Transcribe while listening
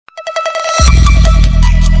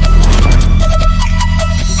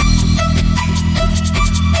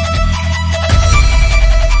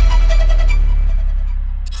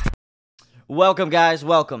Welcome, guys.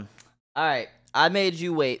 Welcome. All right. I made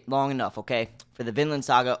you wait long enough, okay, for the Vinland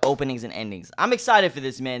Saga openings and endings. I'm excited for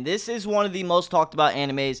this, man. This is one of the most talked about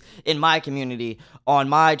animes in my community, on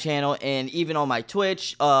my channel, and even on my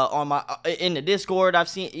Twitch, in the Discord. I've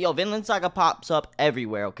seen, Vinland Saga pops up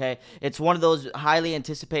everywhere, okay? It's one of those highly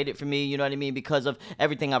anticipated for me, you know what I mean, because of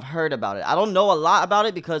everything I've heard about it. I don't know a lot about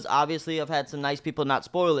it because, obviously, I've had some nice people not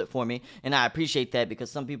spoil it for me, and I appreciate that because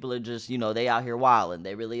some people are just, they out here wilding.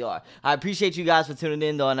 They really are. I appreciate you guys for tuning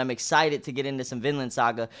in, though, and I'm excited to get into some Vinland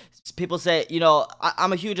Saga. People say,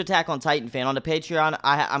 I'm a huge Attack on Titan fan. On the Patreon,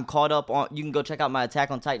 I'm caught up on, you can go check out my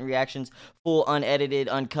Attack on Titan reactions, full unedited,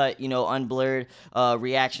 uncut, unblurred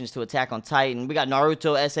reactions to Attack on Titan. We got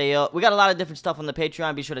Naruto, SAO. We got a lot of different stuff on the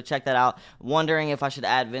Patreon. Be sure to check that out. Wondering if I should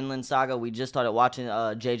add Vinland Saga. We just started watching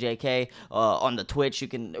JJK on the Twitch.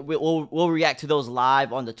 We'll react to those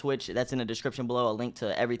live on the Twitch. That's in the description below. A link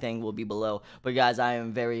to everything will be below. But guys, I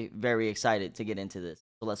am very, very excited to get into this.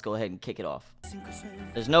 So let's go ahead and kick it off.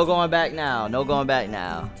 There's no going back now. No going back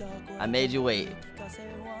now. I made you wait.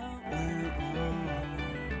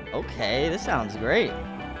 Okay, this sounds great.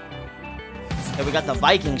 Okay, we got the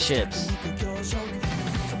Viking ships.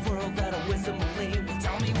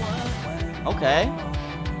 Okay.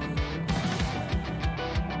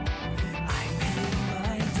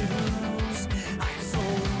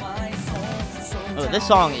 Oh, this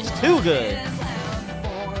song is too good.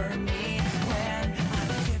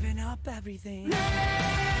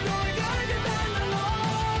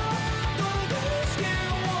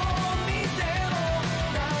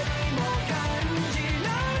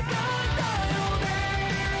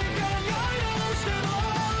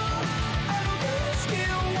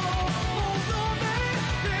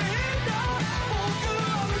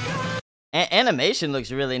 Animation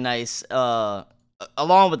looks really nice, along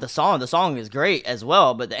with the song. The song is great as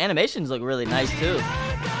well, but the animations look really nice too.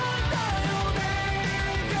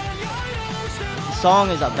 The song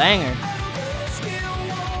is a banger.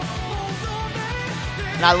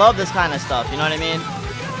 And I love this kind of stuff, you know what I mean?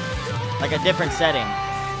 Like a different setting.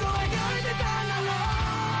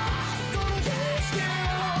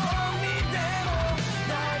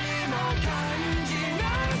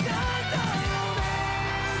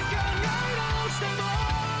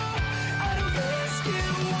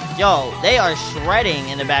 Yo, they are shredding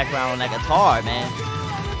in the background on that guitar, man.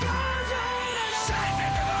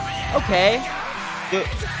 Okay. Dude.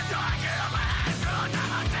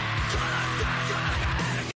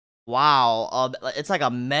 Wow, it's like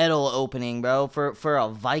a metal opening, bro, for a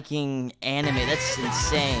Viking anime. That's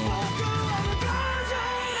insane.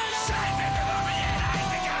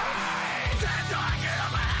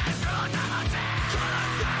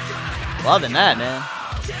 Loving that, man.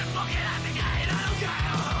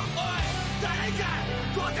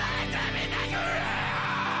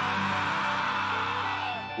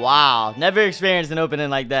 Wow, never experienced an opening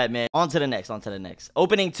like that, man. On to the next,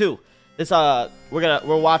 Opening 2. This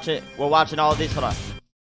we're watching all of these. Hold on.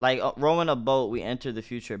 Like rowing a boat, we enter the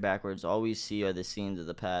future backwards. All we see are the scenes of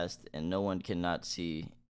the past, and no one cannot see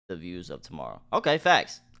the views of tomorrow. Okay,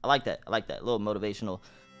 facts. I like that. A little motivational,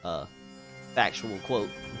 factual quote.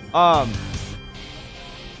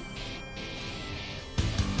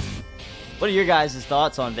 What are your guys'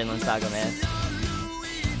 thoughts on Vinland Saga, man?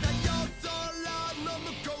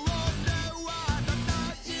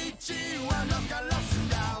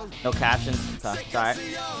 No captions? Okay, sorry.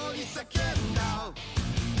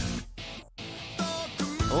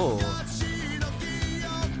 Oh.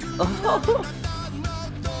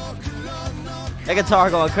 That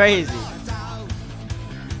guitar going crazy.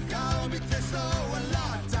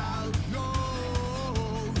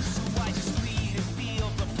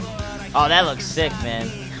 Oh, that looks sick, man.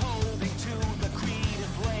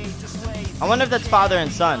 I wonder if that's father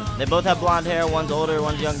and son. They both have blonde hair. One's older,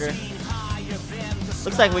 one's younger.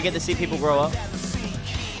 Looks like we get to see people grow up.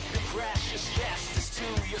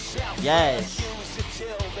 Yes.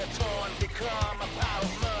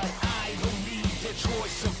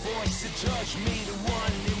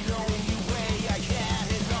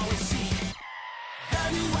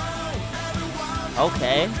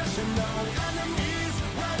 Okay.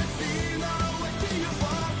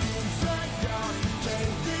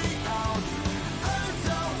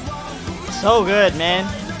 So good,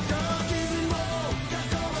 man.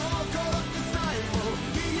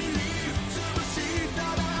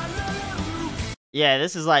 Yeah,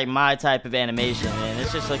 this is like my type of animation, man.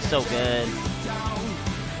 This just looks so good.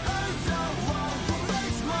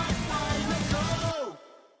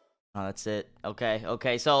 Oh, that's it.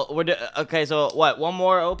 Okay. So so what? One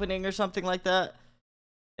more opening or something like that,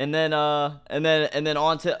 and then on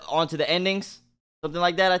to the endings. Something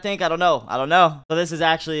like that, I think. I don't know. I don't know. So this is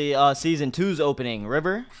actually season 2's opening.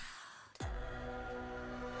 River.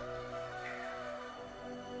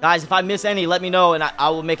 Guys, if I miss any, let me know, and I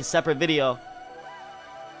will make a separate video.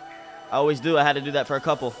 I always do. I had to do that for a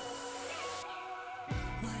couple.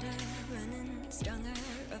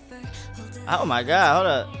 Oh my god, hold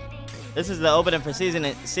up. This is the opening for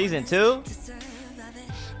season 2?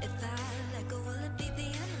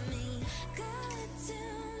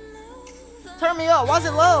 Turn me up. Why is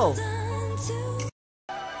it low?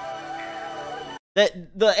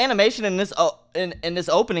 The animation in this in this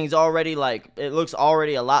opening is already like, it looks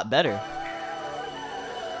already a lot better.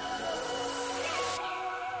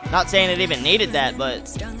 Not saying it even needed that,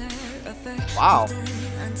 but wow.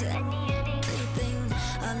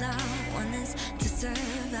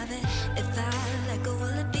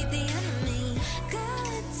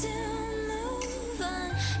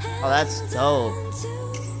 Oh, that's dope.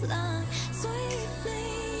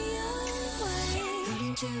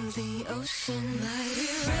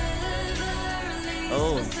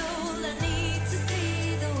 Oh.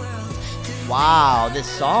 Wow, this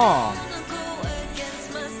song.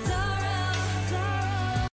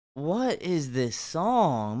 What is this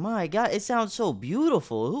song? My god, it sounds so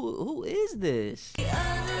beautiful. Who is this?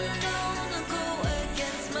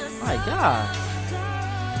 My god.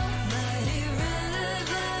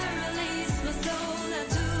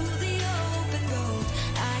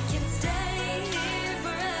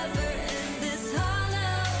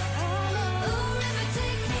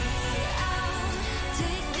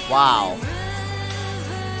 Wow.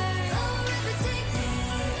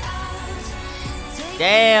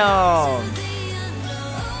 Damn.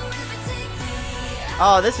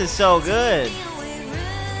 Oh, this is so good.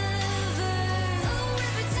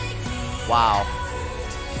 Wow.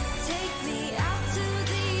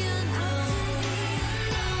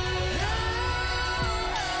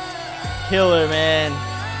 Killer, man.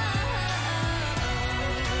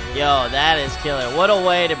 Yo, that is killer. What a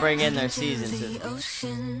way to bring in their season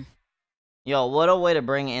 2. Yo, what a way to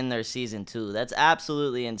bring in their season 2. That's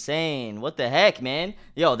absolutely insane. What the heck, man?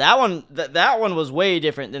 Yo, that one was way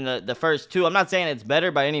different than the first two. I'm not saying it's better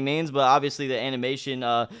by any means, but obviously the animation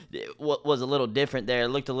was a little different there. It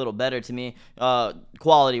looked a little better to me,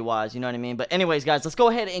 quality-wise, you know what I mean? But anyways, guys, let's go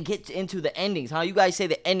ahead and get into the endings. How you guys say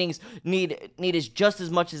the endings need just as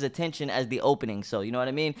much as attention as the opening, so you know what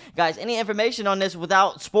I mean? Guys, any information on this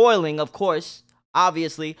without spoiling, of course,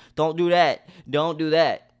 obviously, don't do that. Don't do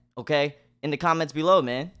that, okay? In the comments below,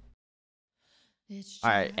 man.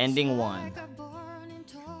 Alright, ending 1.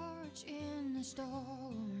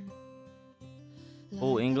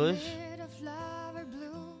 Oh, English?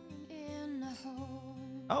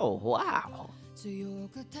 Oh, wow.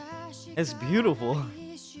 It's beautiful.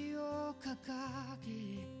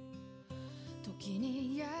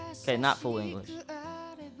 Okay, not full English.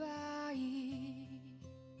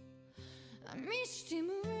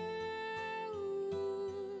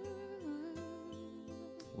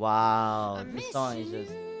 Wow, this song is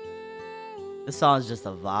just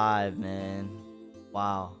a vibe, man.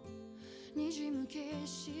 Wow.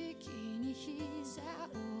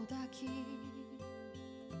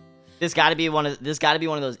 This gotta be one of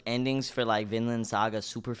those endings for like Vinland Saga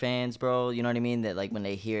super fans, bro. You know what I mean? That like when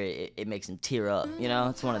they hear it, it makes them tear up. You know,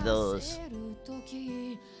 it's one of those.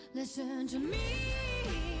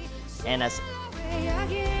 And that's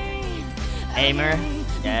Aimer.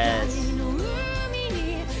 Yes.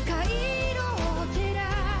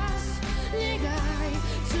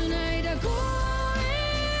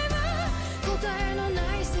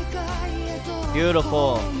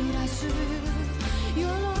 Beautiful.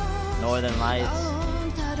 Northern Lights.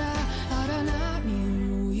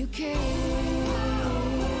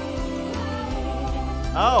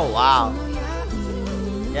 Oh, wow.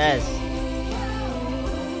 Yes.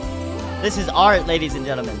 This is art, ladies and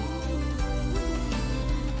gentlemen.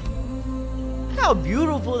 Look how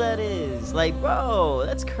beautiful that is. Like, bro,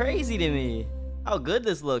 that's crazy to me. How good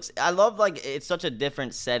this looks. I love, like, it's such a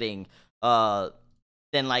different setting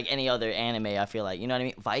than like any other anime, I feel like. You know what I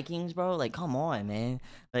mean? Vikings, bro? Like, come on, man.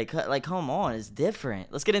 Like come on. It's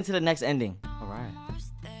different. Let's get into the next ending. All right.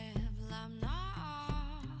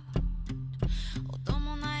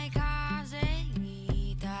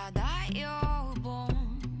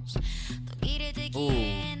 Ooh,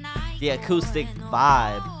 the acoustic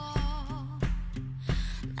vibe.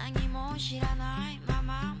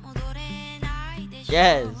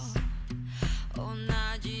 Yes.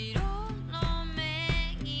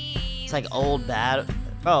 It's like old bad,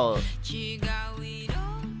 bro.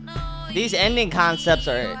 These ending concepts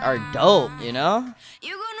are dope, you know?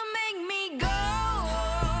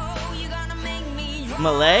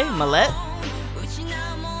 Mallet?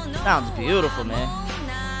 Sounds beautiful, man.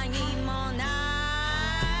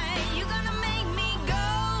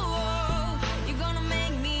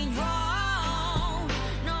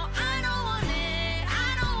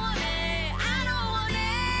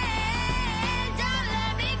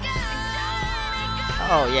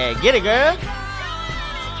 Oh yeah, get it, girl.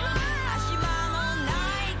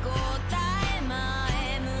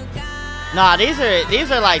 Nah, these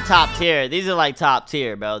are like top tier. These are like top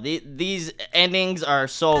tier, bro. These endings are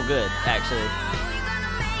so good, actually.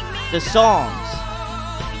 The songs.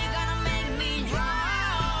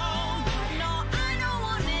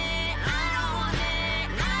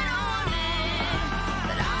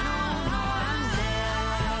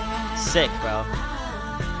 Sick, bro.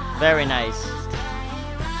 Very nice.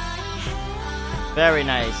 Very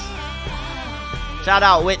nice. Shout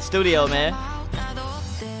out Wit Studio, man.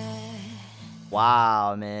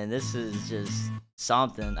 Wow, man, this is just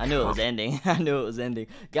something. I knew it was ending. I knew it was ending.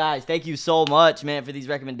 Guys, thank you so much, man, for these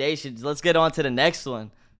recommendations. Let's get on to the next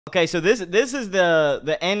one. Okay, so this is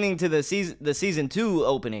the ending to the season 2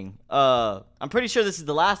 opening. I'm pretty sure this is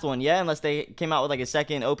the last one, yeah, unless they came out with like a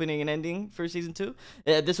second opening and ending for season 2.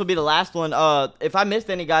 This will be the last one. If I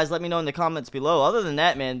missed any, guys, let me know in the comments below. Other than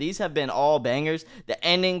that, man, these have been all bangers. The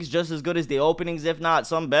endings just as good as the openings, if not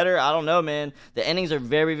some better. I don't know, man. The endings are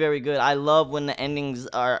very, very good. I love when the endings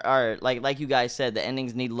are like you guys said, the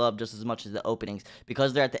endings need love just as much as the openings,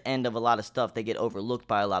 because they're at the end of a lot of stuff. They get overlooked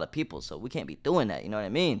by a lot of people, so we can't be doing that. You know what I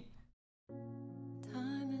mean?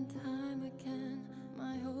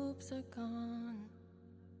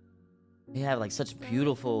 They have like such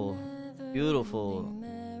beautiful. Oh,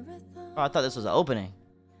 I thought this was an opening.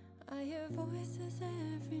 I hear voices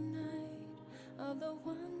every night of the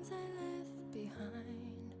ones I left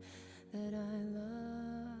behind that I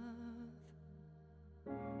love.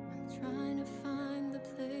 I'm trying to find the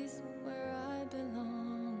place where I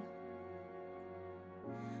belong.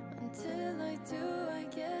 Until I do, I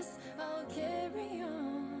guess I'll carry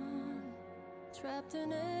on. Trapped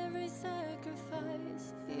in every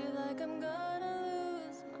sacrifice, feel like I'm gonna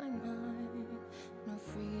lose my mind. No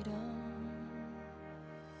freedom.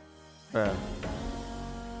 Bruh.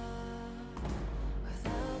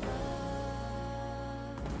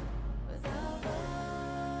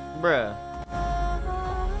 Bruh.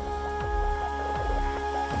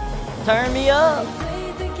 Turn me up.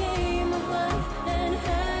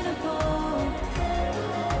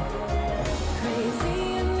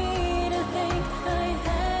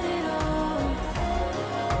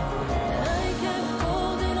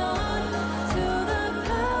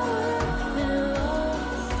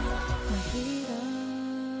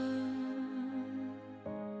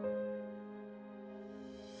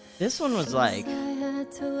 This one was like, I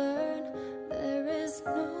had to learn there is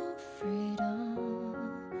no freedom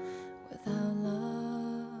without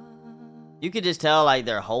love. you could just tell like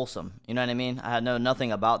they're wholesome. You know what I mean? I know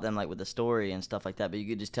nothing about them like with the story and stuff like that, but you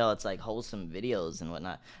could just tell it's like wholesome videos and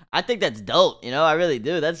whatnot. I think that's dope. You know, I really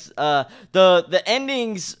do. That's the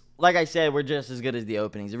endings. Like I said, were just as good as the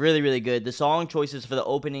openings. Really, really good. The song choices for the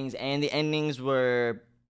openings and the endings were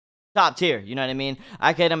top tier, you know what I mean?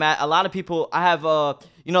 I could imagine a lot of people. I have,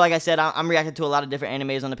 you know, like I said, I'm reacting to a lot of different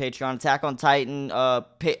animes on the Patreon. Attack on Titan, SAO.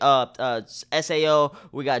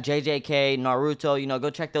 We got JJK, Naruto. You know, go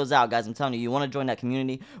check those out, guys. I'm telling you, you want to join that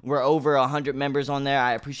community. We're over 100 members on there.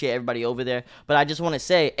 I appreciate everybody over there. But I just want to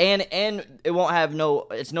say, and it won't have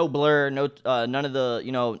it's no blur, no none of the,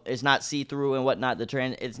 you know, it's not see through and whatnot. The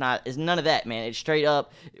trend, it's none of that, man. It's straight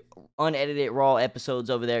up unedited raw episodes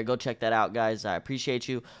over there. Go check that out, guys. I appreciate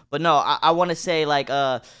you. But no, I want to say, like,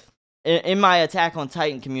 in my Attack on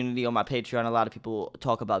Titan community on my Patreon, a lot of people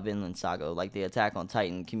talk about Vinland Saga, like the Attack on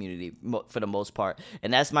Titan community for the most part.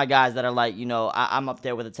 And that's my guys that are like, you know, I'm up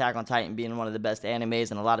there with Attack on Titan being one of the best animes,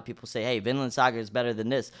 and a lot of people say, hey, Vinland Saga is better than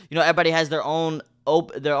this. You know, everybody has their own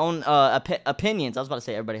opinions. I was about to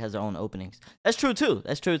say everybody has their own openings. That's true too.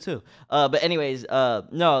 But anyways,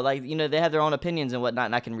 no, like, you know, they have their own opinions and whatnot,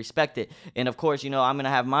 and I can respect it. And of course, you know, I'm gonna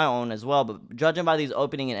have my own as well. But judging by these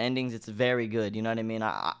opening and endings, it's very good. You know what I mean?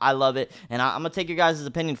 I love it, and I'm gonna take your guys'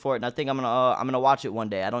 opinion for it. And I think I'm gonna watch it one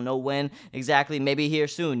day. I don't know when exactly. Maybe here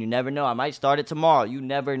soon. You never know. I might start it tomorrow. You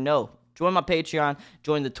never know. Join my Patreon.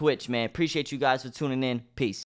 Join the Twitch, man. Appreciate you guys for tuning in. Peace.